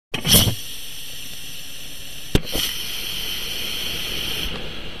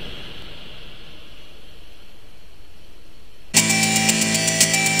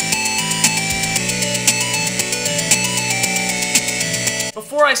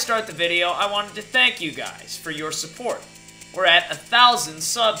start the video, I wanted to thank you guys for your support. We're at 1,000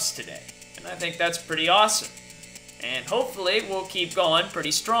 subs today, and I think that's pretty awesome. And hopefully we'll keep going pretty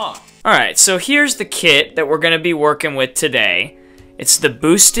strong. Alright, so here's the kit that we're going to be working with today. It's the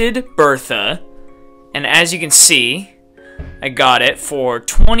Boosted Bertha, and as you can see, I got it for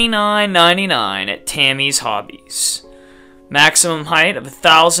 $29.99 at Tammy's Hobbies. Maximum height of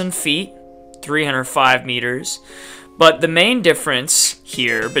 1,000 feet, 305 meters. But the main difference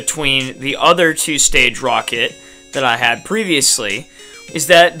here between the other two-stage rocket that I had previously is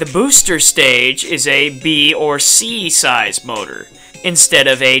that the booster stage is a B or C size motor instead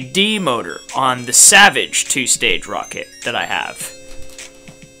of a D motor on the Savage two-stage rocket that I have.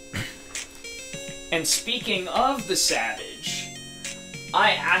 And speaking of the Savage,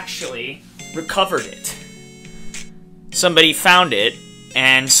 I actually recovered it. Somebody found it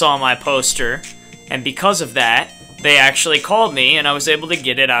and saw my poster, and because of that, they actually called me and I was able to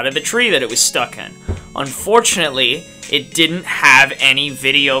get it out of the tree that it was stuck in. Unfortunately, it didn't have any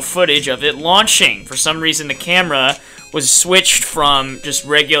video footage of it launching. For some reason, the camera was switched from just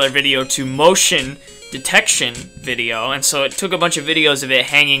regular video to motion detection video, and so it took a bunch of videos of it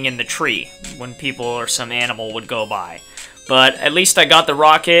hanging in the tree when people or some animal would go by. But at least I got the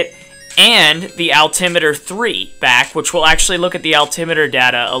rocket and the altimeter 3 back, which we'll actually look at the altimeter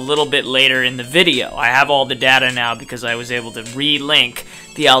data a little bit later in the video. I have all the data now because I was able to relink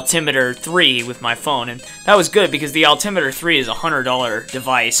the altimeter 3 with my phone, and that was good because the altimeter 3 is a $100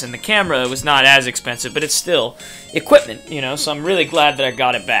 device, and the camera was not as expensive, but it's still equipment, you know, so I'm really glad that I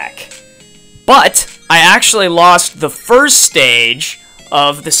got it back. But I actually lost the first stage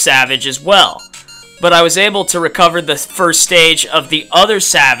of the Savage as well. But I was able to recover the first stage of the other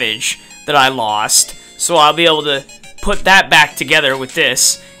Savage that I lost, so I'll be able to put that back together with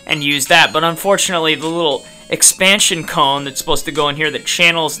this and use that. But unfortunately, the little expansion cone that's supposed to go in here that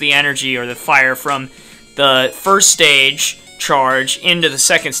channels the energy or the fire from the first stage charge into the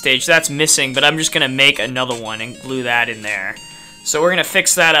second stage, that's missing, but I'm just going to make another one and glue that in there. So we're going to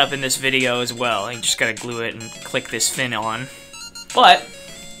fix that up in this video as well. You just got to glue it and click this fin on. But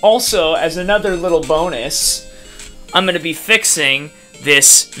also, as another little bonus, I'm going to be fixing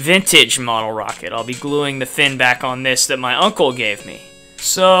this vintage model rocket. I'll be gluing the fin back on this that my uncle gave me.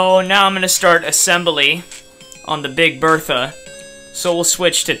 So now I'm going to start assembly on the Big Bertha, so we'll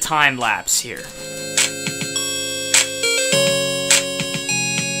switch to time-lapse here.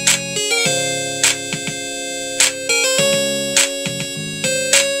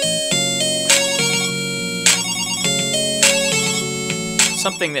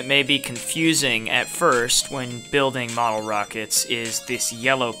 Something that may be confusing at first when building model rockets is this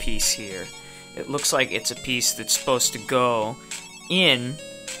yellow piece here. It looks like it's a piece that's supposed to go in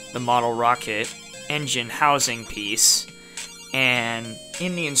the model rocket engine housing piece, and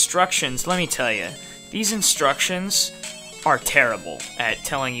in the instructions, let me tell you, these instructions are terrible at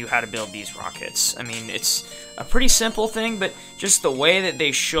telling you how to build these rockets. I mean, it's a pretty simple thing, but just the way that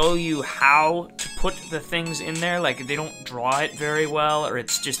they show you how to put the things in there, like they don't draw it very well, or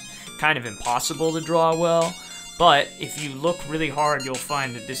it's just kind of impossible to draw well. But if you look really hard, you'll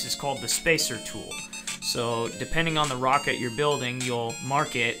find that this is called the spacer tool. So depending on the rocket you're building, you'll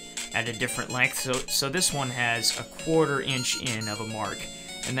mark it at a different length. So this one has a 1/4 inch in of a mark,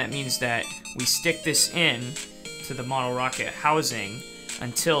 and that means that we stick this in to the model rocket housing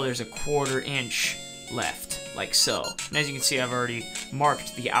until there's a 1/4 inch left, like so. And as you can see, I've already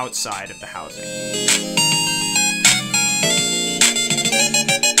marked the outside of the housing.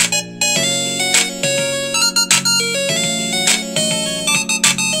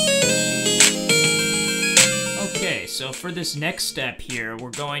 Okay, so for this next step here, we're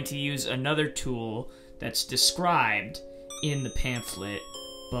going to use another tool that's described in the pamphlet,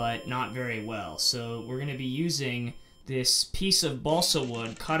 but not very well. So we're going to be using this piece of balsa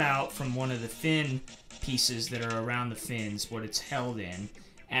wood cut out from one of the fin pieces that are around the fins, what it's held in,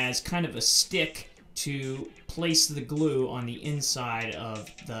 as kind of a stick to place the glue on the inside of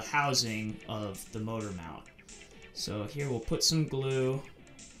the housing of the motor mount. So here we'll put some glue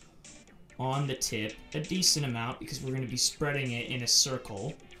on the tip, a decent amount, because we're going to be spreading it in a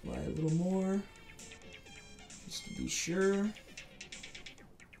circle. Apply a little more, just to be sure.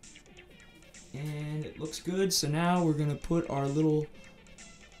 And it looks good, so now we're going to put our little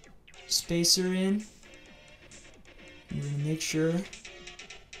spacer in. We're going to make sure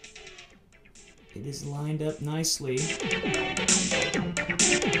it is lined up nicely.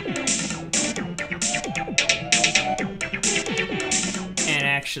 And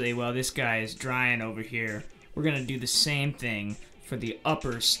actually, while this guy is drying over here, we're going to do the same thing for the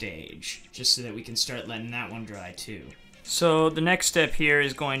upper stage, just so that we can start letting that one dry too. So the next step here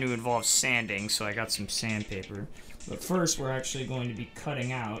is going to involve sanding, so I got some sandpaper. But first we're actually going to be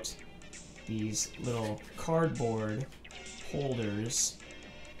cutting out these little cardboard holders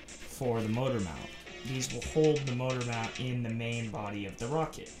for the motor mount. These will hold the motor mount in the main body of the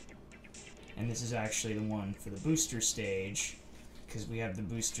rocket. And this is actually the one for the booster stage, because we have the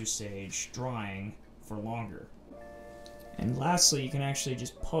booster stage drying for longer. And lastly, you can actually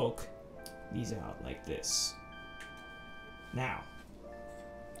just poke these out like this. Now,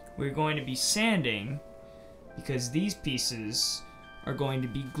 we're going to be sanding because these pieces are going to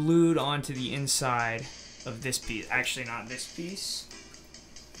be glued onto the inside of this piece. Actually, not this piece,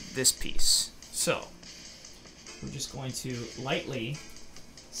 this piece. So, we're just going to lightly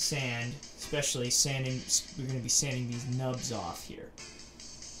sand, especially sanding, we're going to be sanding these nubs off here.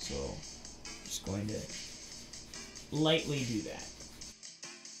 So, just going to lightly do that.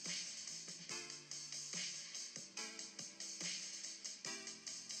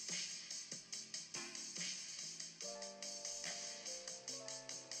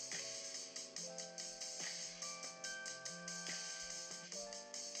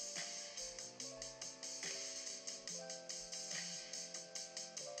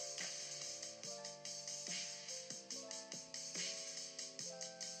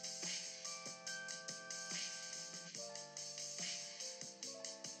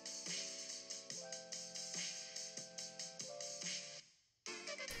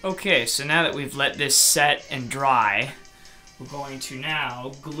 Okay, so now that we've let this set and dry, we're going to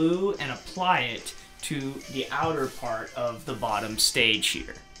now glue and apply it to the outer part of the bottom stage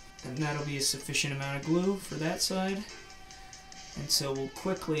here. And that'll be a sufficient amount of glue for that side. And so we'll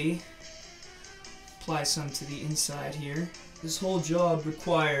quickly apply some to the inside here. This whole job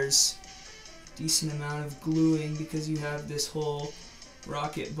requires a decent amount of gluing because you have this whole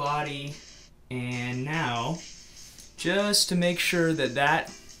rocket body. And now, just to make sure that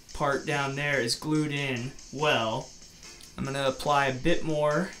that part down there is glued in well, I'm going to apply a bit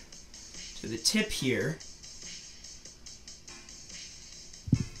more to the tip here,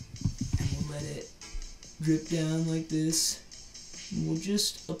 and we'll let it drip down like this, and we'll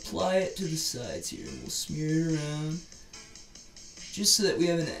just apply it to the sides here, and we'll smear it around just so that we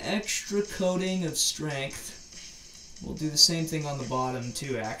have an extra coating of strength. We'll do the same thing on the bottom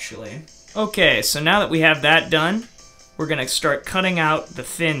too, actually. Okay, so now that we have that done, we're going to start cutting out the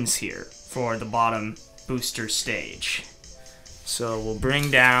fins here for the bottom booster stage. So we'll bring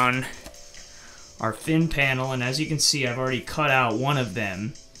down our fin panel, and as you can see, I've already cut out one of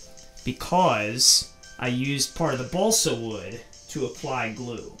them because I used part of the balsa wood to apply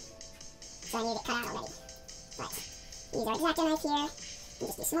glue. So I need it cut out already. Right. Use our X-Acto knife here, and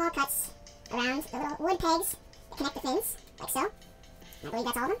just do small cuts around the little wood pegs that connect the fins, like so. And I believe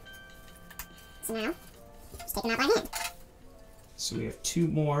that's all of them. So now, just take them out by hand. So we have two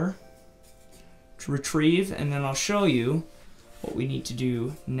more to retrieve, and then I'll show you what we need to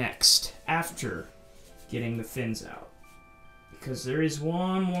do next after getting the fins out. Because there is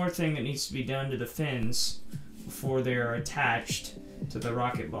one more thing that needs to be done to the fins before they are attached to the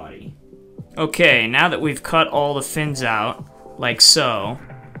rocket body. Okay, now that we've cut all the fins out, like so,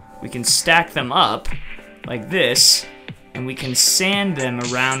 we can stack them up like this, and we can sand them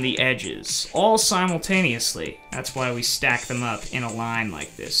around the edges, all simultaneously. That's why we stack them up in a line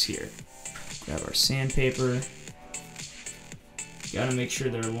like this here. Grab our sandpaper. Gotta make sure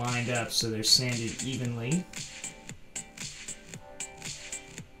they're lined up so they're sanded evenly.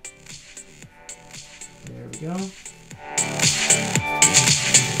 There we go.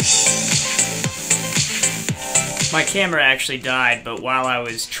 My camera actually died, but while I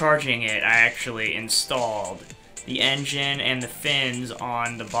was charging it, I actually installed the engine and the fins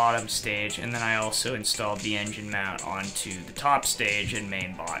on the bottom stage, and then I also installed the engine mount onto the top stage and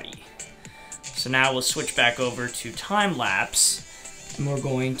main body. So now we'll switch back over to time-lapse, and we're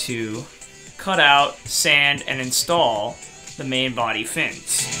going to cut out, sand, and install the main body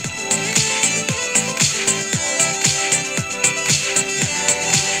fins.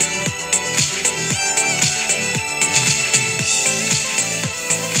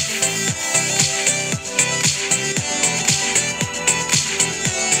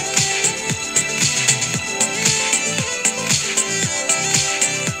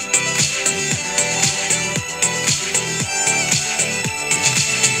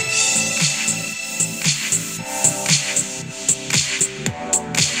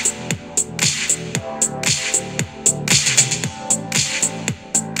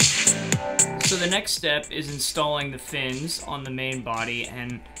 So the next step is installing the fins on the main body,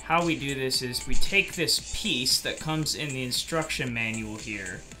 and how we do this is we take this piece that comes in the instruction manual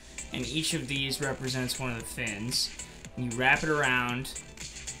here, and each of these represents one of the fins. You wrap it around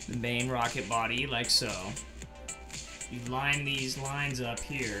the main rocket body, like so. You line these lines up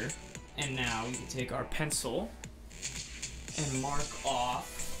here, and now we can take our pencil and mark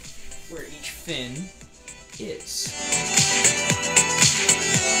off where each fin is.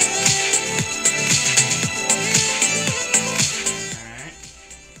 Alright,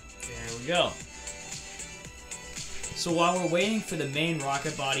 there we go. So while we're waiting for the main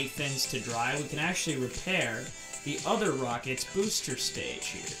rocket body fins to dry, we can actually repair the other rocket's booster stage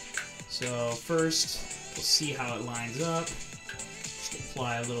here. So first, we'll see how it lines up. Just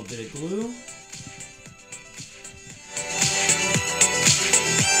apply a little bit of glue.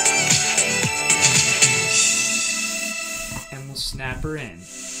 And we'll snap her in.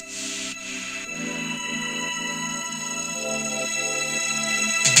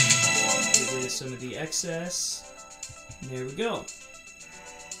 Get rid of some of the excess. And there we go.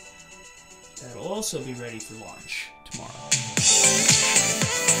 That'll also be ready for launch tomorrow.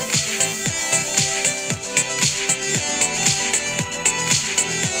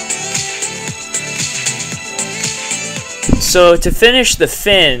 So to finish the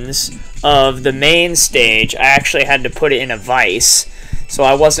fins of the main stage, I actually had to put it in a vise. So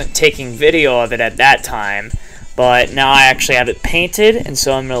I wasn't taking video of it at that time. But now I actually have it painted, and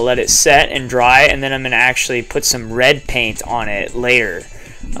so I'm going to let it set and dry, and then I'm going to actually put some red paint on it later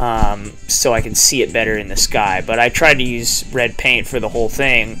so I can see it better in the sky. But I tried to use red paint for the whole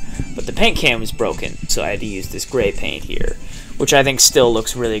thing, but the paint can was broken, so I had to use this gray paint here, which I think still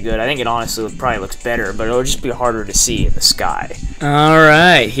looks really good. I think it honestly probably looks better, but it'll just be harder to see in the sky.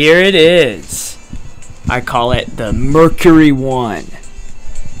 Alright, here it is. I call it the Mercury 1.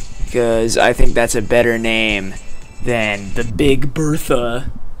 Because I think that's a better name than the Big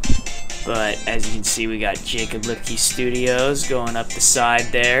Bertha. But as you can see, we got Jacob Lipke Studios going up the side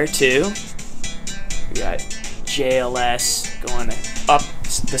there too. We got JLS going up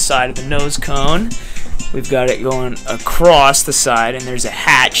the side of the nose cone. We've got it going across the side, and there's a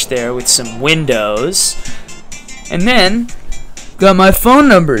hatch there with some windows. And then got my phone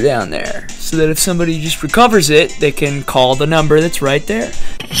number down there, so that if somebody just recovers it, they can call the number that's right there.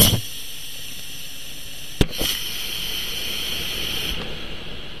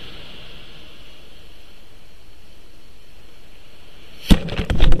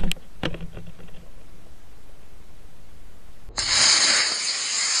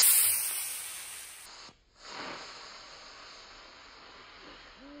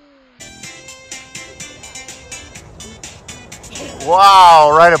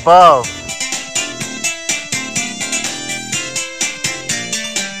 Wow, right above.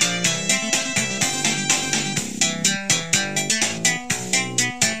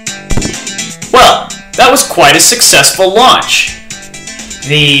 Well, that was quite a successful launch.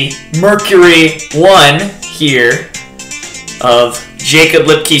 The Mercury 1 here of Jacob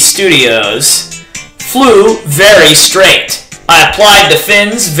Lipke Studios flew very straight. I applied the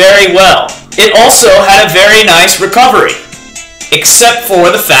fins very well. It also had a very nice recovery, except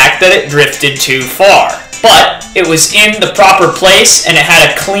for the fact that it drifted too far. But it was in the proper place and it had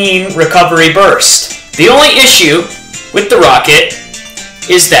a clean recovery burst. The only issue with the rocket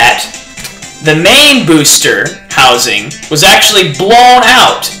is that the main booster housing was actually blown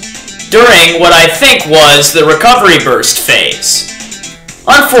out during what I think was the recovery burst phase.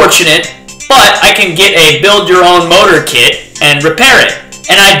 Unfortunate, but I can get a build-your-own motor kit and repair it.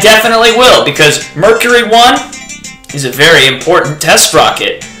 And I definitely will, because Mercury 1 is a very important test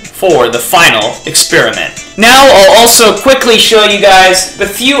rocket for the final experiment. Now I'll also quickly show you guys the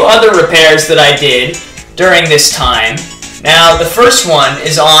few other repairs that I did during this time. Now the first one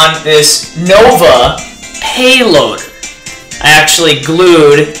is on this Nova payloader. I actually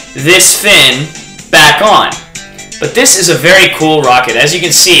glued this fin back on. But this is a very cool rocket. As you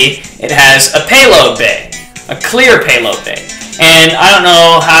can see, it has a payload bay, a clear payload bay. And I don't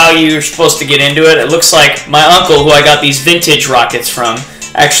know how you're supposed to get into it. It looks like my uncle, who I got these vintage rockets from,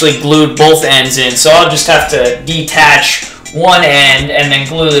 actually glued both ends in. So I'll just have to detach one end and then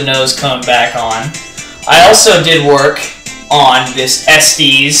glue the nose cone back on. I also did work on this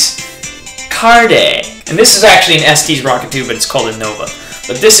Estes Kart. And this is actually an Estes rocket too, but it's called a Nova.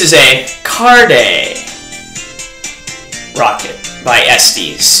 But this is a Kart rocket by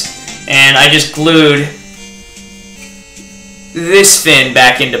Estes. And I just glued this fin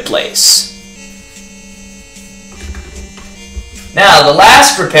back into place. Now, the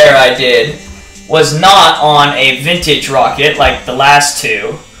last repair I did was not on a vintage rocket like the last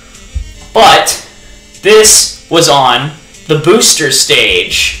two, but this was on the booster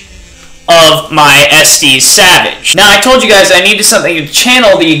stage of my Estes Savage. Now, I told you guys I needed something to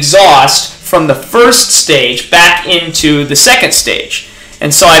channel the exhaust from the first stage back into the second stage.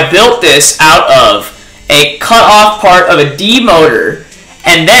 And so I built this out of a cut off part of a D motor,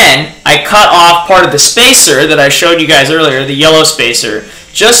 and then I cut off part of the spacer that I showed you guys earlier, the yellow spacer,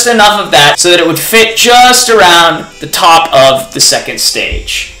 just enough of that so that it would fit just around the top of the second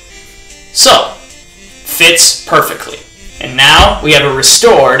stage. So, fits perfectly. And now we have a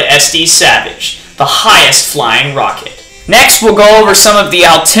restored Estes Savage, the highest flying rocket. Next, we'll go over some of the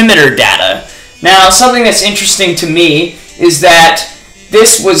altimeter data. Now, something that's interesting to me is that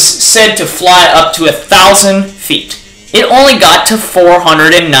this was said to fly up to 1,000 feet. It only got to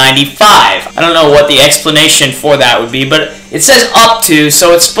 495. I don't know what the explanation for that would be, but it says up to,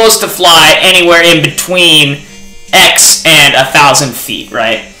 so it's supposed to fly anywhere in between X and 1,000 feet,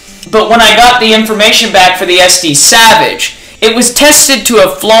 right? But when I got the information back for the Estes Savage, it was tested to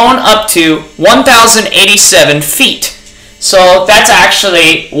have flown up to 1,087 feet. So that's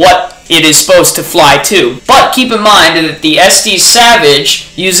actually what it is supposed to fly to. But keep in mind that the Estes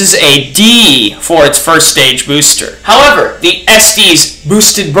Savage uses a D for its first stage booster. However, the Estes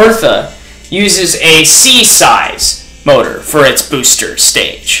Boosted Bertha uses a C size motor for its booster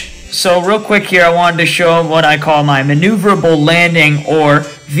stage. So real quick here, I wanted to show what I call my maneuverable landing or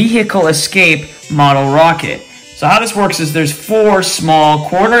vehicle escape model rocket. So how this works is there's 4 small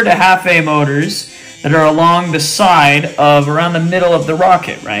quarter to half A motors that are along the side of around the middle of the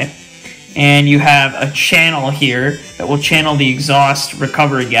rocket, right? And you have a channel here that will channel the exhaust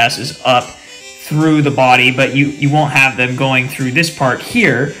recovery gases up through the body, but you won't have them going through this part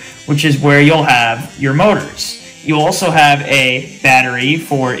here, which is where you'll have your motors. You'll also have a battery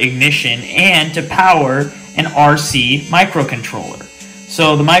for ignition and to power an RC microcontroller.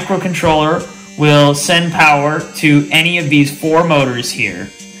 So the microcontroller will send power to any of these 4 motors here.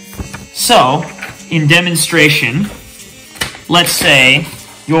 So, in demonstration, let's say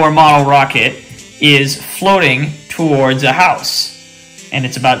your model rocket is floating towards a house and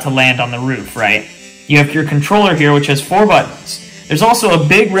it's about to land on the roof, right? You have your controller here, which has 4 buttons. There's also a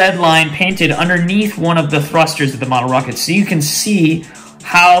big red line painted underneath one of the thrusters of the model rocket, so you can see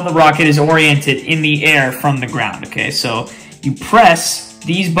how the rocket is oriented in the air from the ground, okay? So you press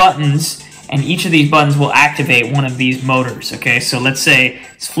these buttons, and each of these buttons will activate one of these motors, okay? So let's say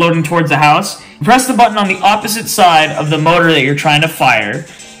it's floating towards the house. Press the button on the opposite side of the motor that you're trying to fire,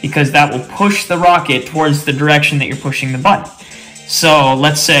 because that will push the rocket towards the direction that you're pushing the button. So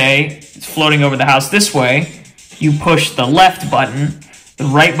let's say it's floating over the house this way. You push the left button, the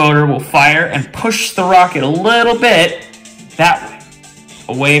right motor will fire and push the rocket a little bit that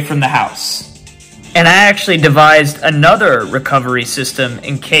way, away from the house. And I actually devised another recovery system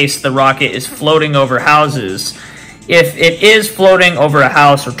in case the rocket is floating over houses. If it is floating over a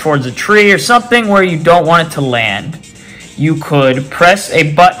house or towards a tree or something where you don't want it to land, you could press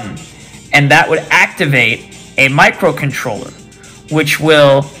a button and that would activate a microcontroller, which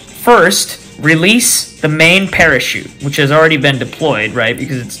will first release the main parachute, which has already been deployed, right,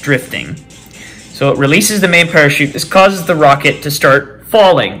 because it's drifting. So it releases the main parachute. This causes the rocket to start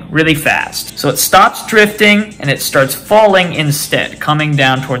falling really fast. So it stops drifting and it starts falling instead, coming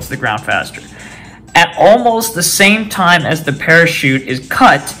down towards the ground faster. At almost the same time as the parachute is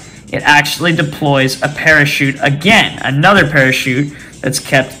cut, it actually deploys a parachute again, another parachute that's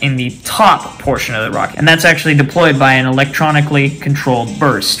kept in the top portion of the rocket. And that's actually deployed by an electronically controlled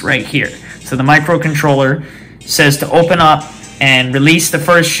burst right here. So the microcontroller says to open up and release the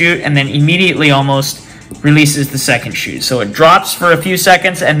first chute, and then immediately almost releases the second chute. So it drops for a few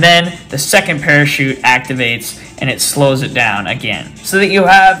seconds, and then the second parachute activates, and it slows it down again. So that you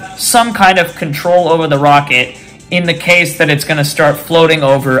have some kind of control over the rocket in the case that it's going to start floating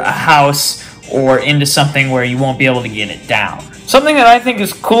over a house or into something where you won't be able to get it down. Something that I think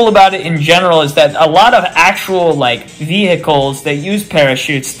is cool about it in general is that a lot of actual vehicles that use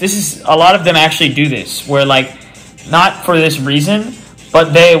parachutes, a lot of them actually do this, where not for this reason,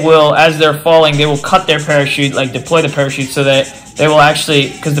 but they will, as they're falling, they will cut their parachute, deploy the parachute so that they will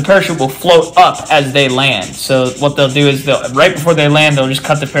actually, because the parachute will float up as they land. So what they'll do is right before they land, they'll just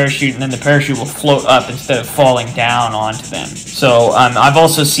cut the parachute and then the parachute will float up instead of falling down onto them. So I've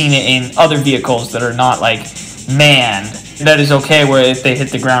also seen it in other vehicles that are not manned. That is okay where if they hit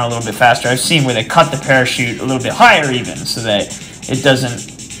the ground a little bit faster. I've seen where they cut the parachute a little bit higher even so that it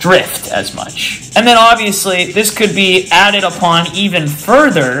doesn't drift as much. And then obviously this could be added upon even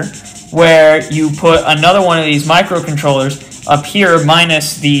further where you put another one of these microcontrollers up here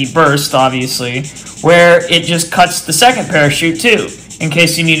minus the burst obviously, where it just cuts the second parachute too in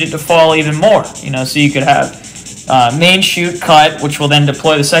case you need it to fall even more, so you could have main chute cut, which will then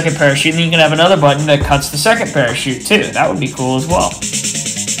deploy the second parachute, and then you can have another button that cuts the second parachute too. That would be cool as well.